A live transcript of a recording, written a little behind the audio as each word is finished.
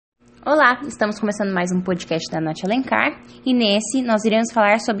Olá, estamos começando mais um podcast da Nath Alencar e nesse nós iremos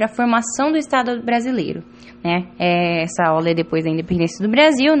falar sobre a formação do Estado brasileiro, né? Essa aula é depois da independência do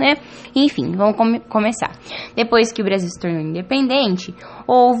Brasil, né? Enfim, vamos começar. Depois que o Brasil se tornou independente,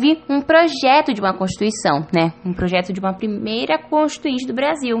 houve um projeto de uma Constituição, né? Um projeto de uma primeira Constituinte do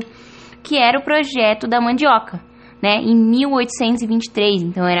Brasil, que era o Projeto da Mandioca, né? Em 1823,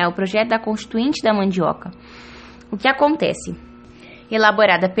 então era o Projeto da Constituinte da Mandioca. O que acontece?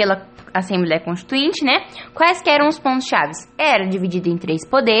 Elaborada pela Assembleia Constituinte, né? Quais que eram os pontos-chave? Era dividido em 3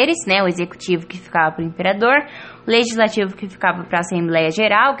 poderes, né? O executivo, que ficava para o imperador, o legislativo, que ficava para a Assembleia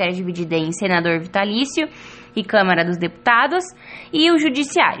Geral, que era dividida em senador vitalício e Câmara dos Deputados, e o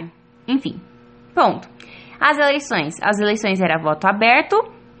judiciário. Enfim, ponto. As eleições era voto aberto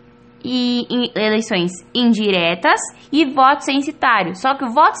e eleições indiretas e voto censitário. Só que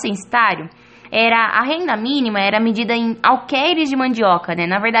o voto censitário a renda mínima era medida em alqueires de mandioca, né?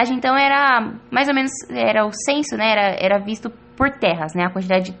 Na verdade, então, era mais ou menos, era o censo, né? Era visto por terras, né? A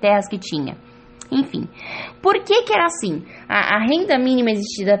quantidade de terras que tinha. Enfim, por que era assim? A renda mínima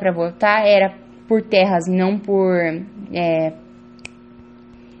exigida para votar era por terras e não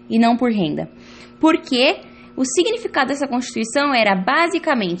por renda. Porque o significado dessa Constituição era,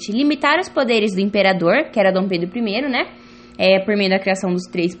 basicamente, limitar os poderes do imperador, que era Dom Pedro I, né? Por meio da criação dos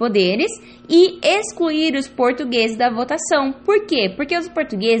 3 poderes, e excluir os portugueses da votação. Por quê? Porque os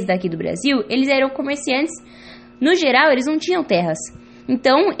portugueses daqui do Brasil, eles eram comerciantes, no geral, eles não tinham terras.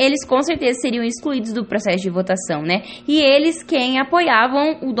 Então, eles com certeza seriam excluídos do processo de votação, né? E eles quem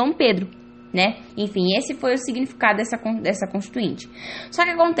apoiavam o Dom Pedro, né? Enfim, esse foi o significado dessa Constituinte. Só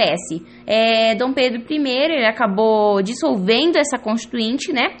que acontece, Dom Pedro I, ele acabou dissolvendo essa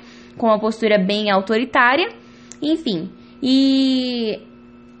Constituinte, né? Com uma postura bem autoritária, enfim. E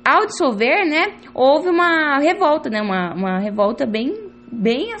ao dissolver, né, houve uma revolta, né, uma revolta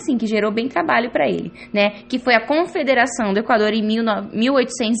bem assim, que gerou bem trabalho para ele, né, que foi a Confederação do Equador em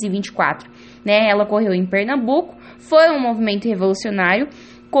 1824, né, ela ocorreu em Pernambuco, foi um movimento revolucionário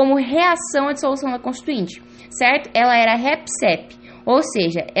como reação à dissolução da Constituinte, certo? Ela era REPSEP, ou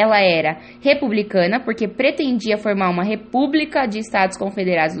seja, ela era republicana porque pretendia formar uma república de Estados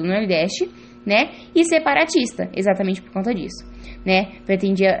Confederados do Nordeste, né, e separatista, exatamente por conta disso, né,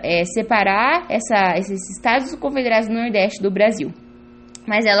 pretendia separar esses estados confederados do Nordeste do Brasil,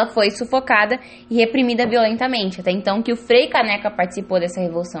 mas ela foi sufocada e reprimida violentamente, até então que o Frei Caneca participou dessa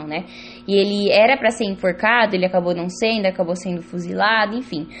revolução, né, e ele era para ser enforcado, ele acabou não sendo, acabou sendo fuzilado,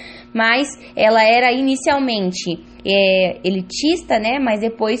 enfim, mas ela era inicialmente elitista, né, mas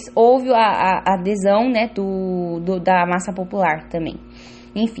depois houve a adesão, né, da massa popular também,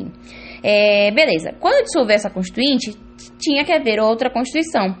 enfim. Beleza, quando dissolveu essa Constituinte, tinha que haver outra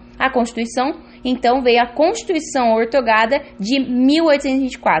Constituição. A Constituição, então, veio a Constituição Outorgada de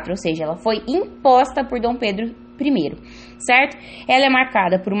 1824, ou seja, ela foi imposta por Dom Pedro I, certo? Ela é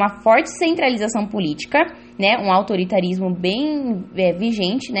marcada por uma forte centralização política, né, um autoritarismo bem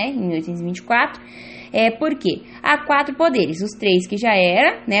vigente, né, em 1824. Por quê? Há 4 poderes, os 3 que já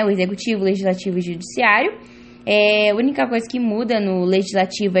era, né, o Executivo, o Legislativo e o Judiciário. A única coisa que muda no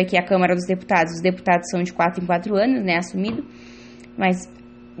Legislativo é que a Câmara dos Deputados, os deputados são de 4 em 4 anos, né, assumido, mas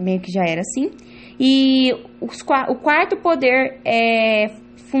meio que já era assim. E o 4º poder é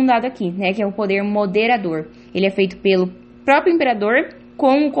fundado aqui, né, que é o poder moderador. Ele é feito pelo próprio imperador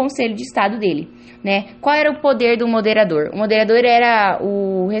com o Conselho de Estado dele, né. Qual era o poder do moderador? O moderador era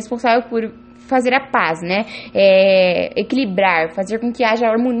o responsável por fazer a paz, né, equilibrar, fazer com que haja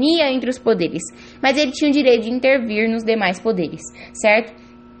harmonia entre os poderes, mas ele tinha o direito de intervir nos demais poderes, certo?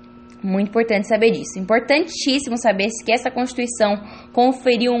 Muito importante saber disso. Importantíssimo saber que essa Constituição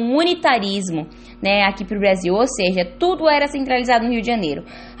conferiu um unitarismo, né, aqui para o Brasil, ou seja, tudo era centralizado no Rio de Janeiro.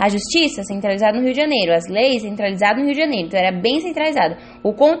 A justiça centralizada no Rio de Janeiro, as leis centralizadas no Rio de Janeiro, então era bem centralizado,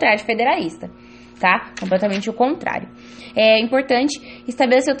 o contrário de federalista. Tá? Completamente o contrário. É importante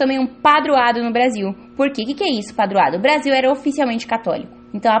estabelecer também um padroado no Brasil. Por quê? O que é isso, padroado? O Brasil era oficialmente católico.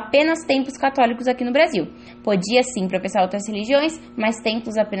 Então, apenas templos católicos aqui no Brasil. Podia, sim, professar outras religiões, mas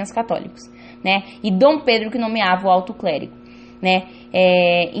templos apenas católicos, né? E Dom Pedro que nomeava o alto clérigo, né?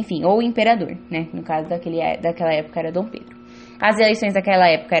 Enfim, ou o imperador, né? No caso daquela época era Dom Pedro. As eleições daquela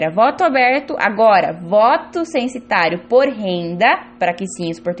época era voto aberto, agora voto censitário por renda, para que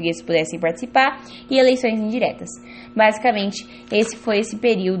sim os portugueses pudessem participar, e eleições indiretas. Basicamente, esse foi esse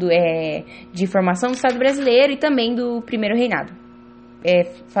período de formação do Estado brasileiro e também do primeiro reinado.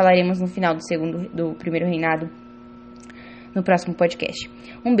 Falaremos no final do primeiro reinado no próximo podcast.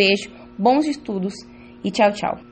 Um beijo, bons estudos e tchau, tchau.